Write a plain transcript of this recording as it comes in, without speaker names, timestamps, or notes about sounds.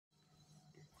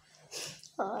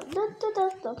Hello.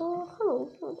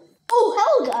 Oh,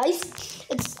 hello guys.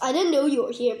 I didn't know you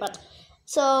were here, but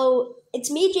so it's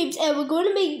me, James, and we're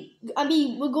going to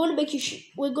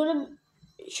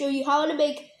show you how to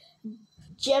make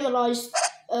Gemini's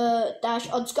dash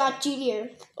on Scott Jr.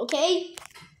 Okay?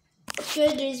 What you're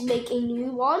gonna do is make a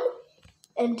new one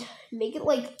and make it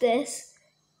like this.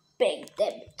 Big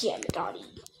then Gemini.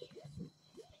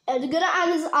 And you're gonna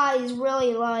add his eyes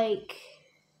really like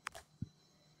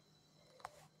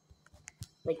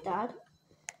that.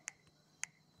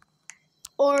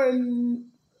 Or move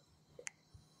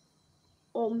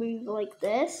like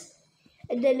this.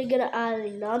 And then you're gonna add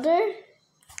another.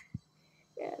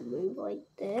 Yeah, move like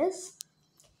this.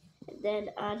 And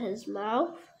then add his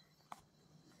mouth.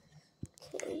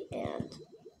 Okay, and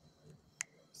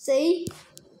see?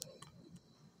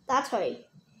 That's right.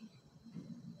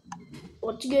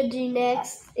 What you're gonna do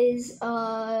next is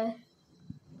I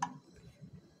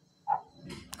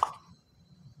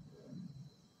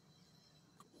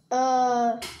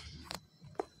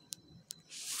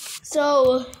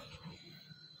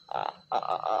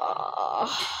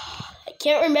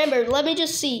can't remember. Let me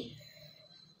just see.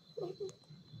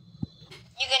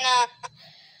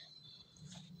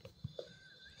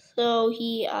 So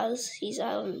he's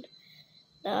on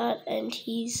that, and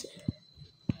he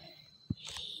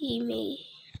may.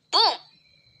 Boom!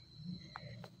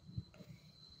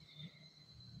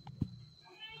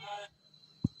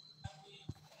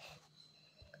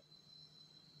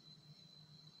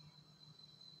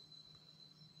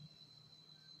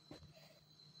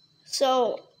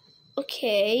 So,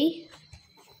 okay.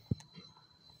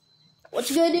 What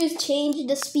you're gonna do is change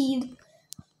the speed.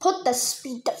 Put the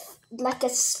speed like a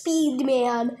speed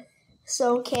man.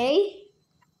 So, okay.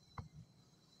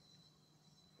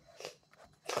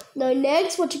 Now,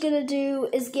 next, what you're gonna do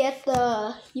is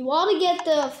you want to get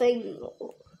the thing.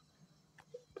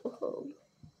 Go home.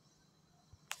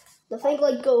 The thing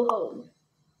like go home.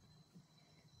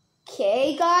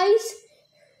 Okay, guys.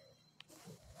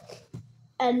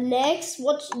 And next,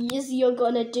 what you're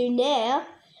gonna do now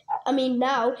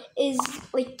is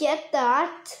like get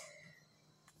that.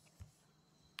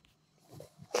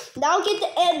 Now get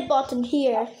the end button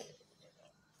here.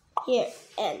 Here,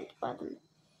 end button.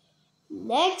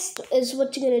 Next is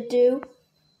what you're gonna do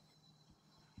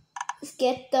is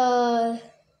get the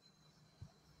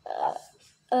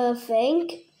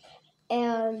thing,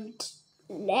 and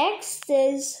next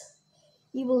is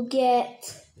you will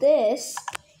get this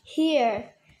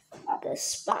here, the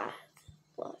spot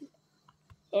one,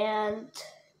 and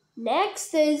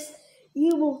next is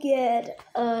you will get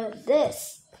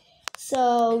this.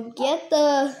 So get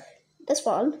this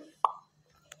one,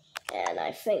 and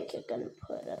I think you're gonna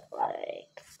put it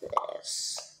like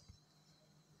this.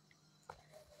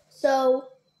 So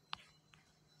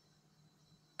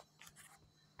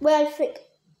I think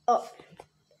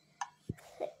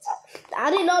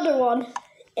add another one,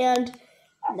 and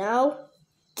now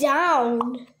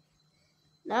down.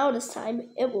 Now this time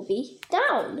it will be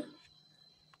down.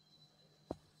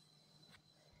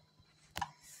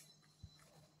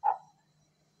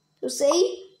 So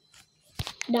see?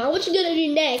 Now what you're gonna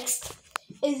do next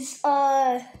is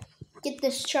get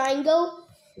this triangle,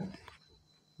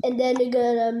 and then you're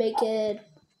gonna make it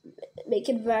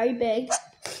very big,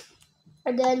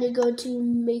 and then you're going to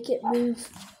make it move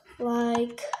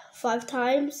like 5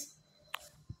 times.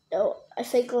 No, I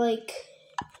think like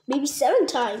maybe 7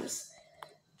 times.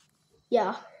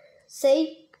 Yeah,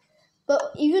 see?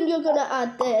 But even you're gonna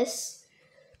add this,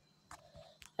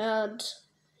 and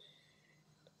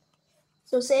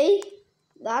so see?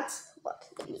 That's what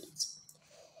it means.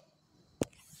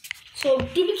 So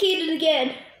duplicate it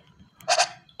again,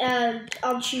 and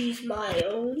I'll choose my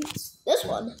own, this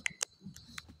one.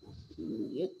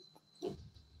 Yep.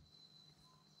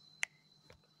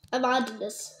 I'm adding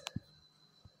this.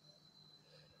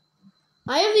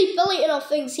 I have a billion of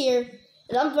things here,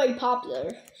 and I'm very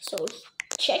popular, so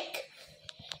check.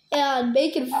 And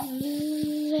make it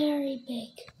very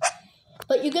big.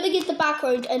 But you're gonna get the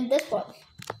background and this one.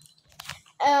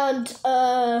 And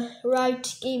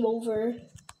write game over.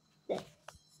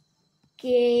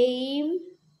 Game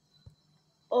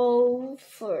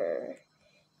over.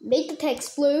 Make the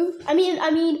text blue. I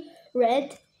mean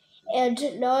red.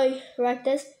 And now write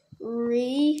this.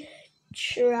 Retry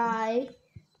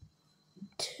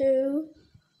to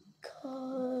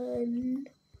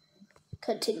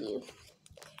continue.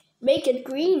 Make it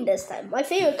green this time. My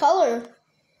favorite color.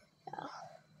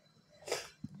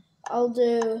 I'll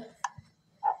do.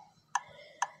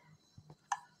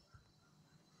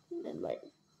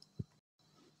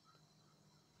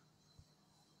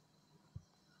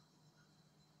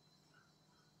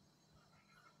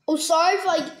 Oh, sorry if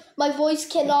my voice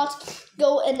cannot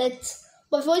go in it.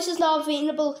 My voice is not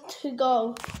available to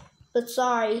go. But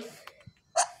sorry.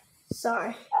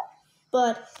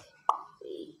 But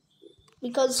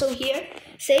because so here,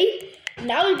 see,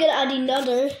 now we're gonna add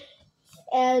another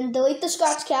and delete the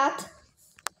scratch cat,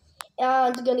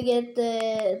 and we're gonna get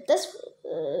this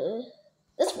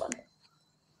one,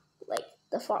 like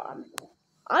the farm.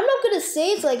 I'm not gonna say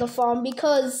it's like a farm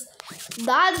because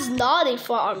that's not a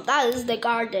farm. That is the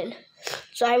garden.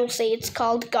 So I will say it's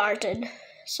called garden.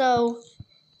 So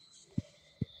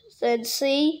let's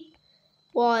see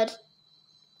what.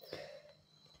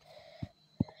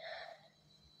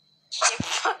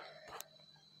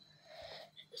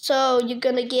 So you're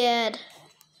gonna get.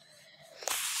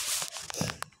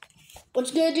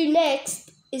 What you're gonna do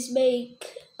next is make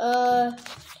the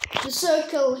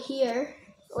circle here,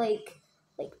 like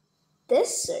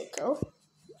this circle,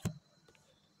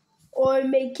 or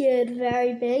make it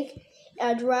very big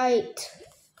and write.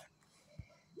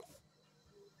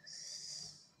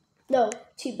 No,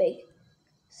 too big.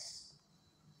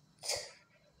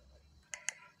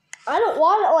 I don't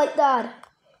want it like that.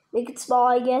 Make it small,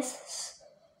 I guess.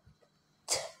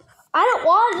 I don't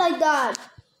want it like that.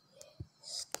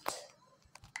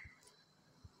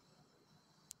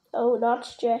 Oh, not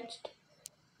stretched.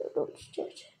 No, don't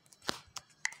stretch.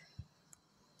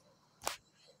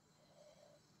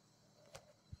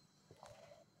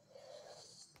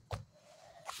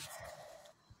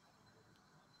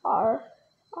 R,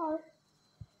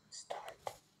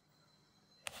 start.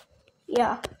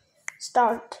 Yeah,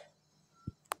 start.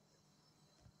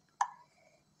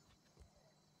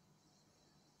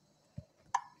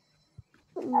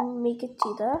 Make it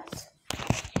do that.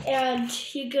 And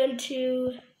you're going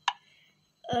to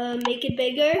make it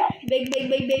bigger. Big.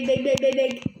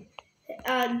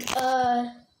 And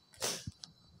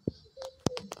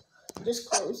just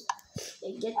close.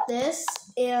 And get this.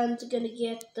 And you're going to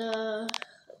get the,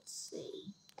 let's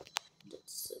see.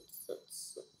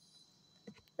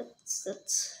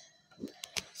 That's.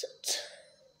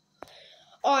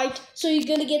 Alright, so you're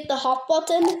gonna get the hop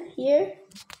button here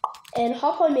and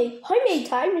hop how many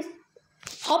times?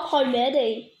 Hop how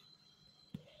many?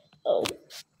 Oh,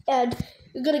 and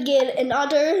you're gonna get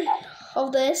another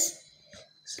of this.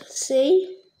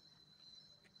 See?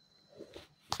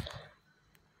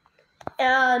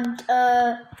 And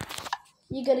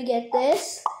you're gonna get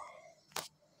this.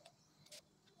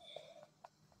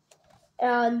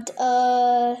 And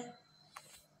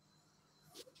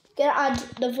gonna add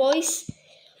the voice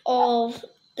of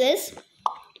this.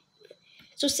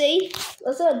 So see,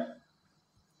 listen.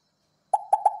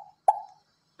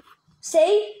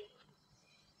 See,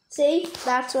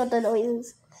 that's what the noise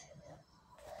is.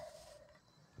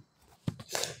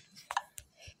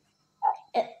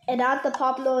 And add the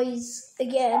pop noise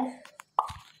again.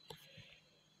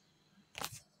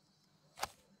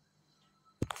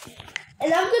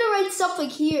 And I'm gonna write something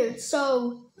here.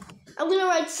 So I'm gonna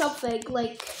write something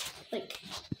like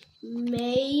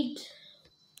made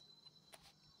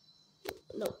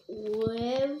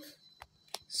with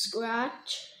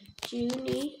Scratch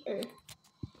Junior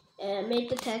and make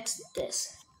the text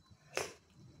this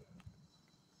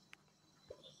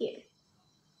here.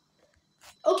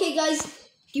 Okay, guys,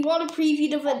 do you want a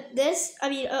preview of this? I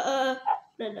mean,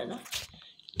 no.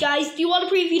 Guys, do you want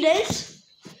to preview this?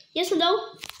 Yes or no?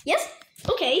 Yes?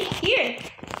 Okay, here.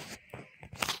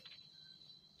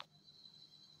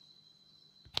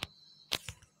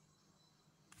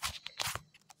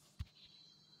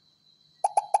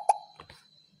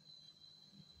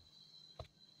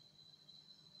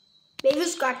 Maybe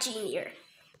Scratch Junior.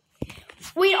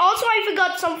 Wait, also I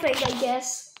forgot something, I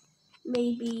guess.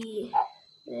 Maybe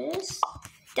this.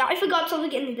 Yeah, I forgot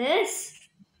something in this.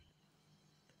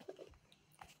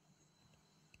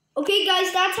 Okay,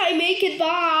 guys, that's how I make it.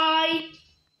 Bye.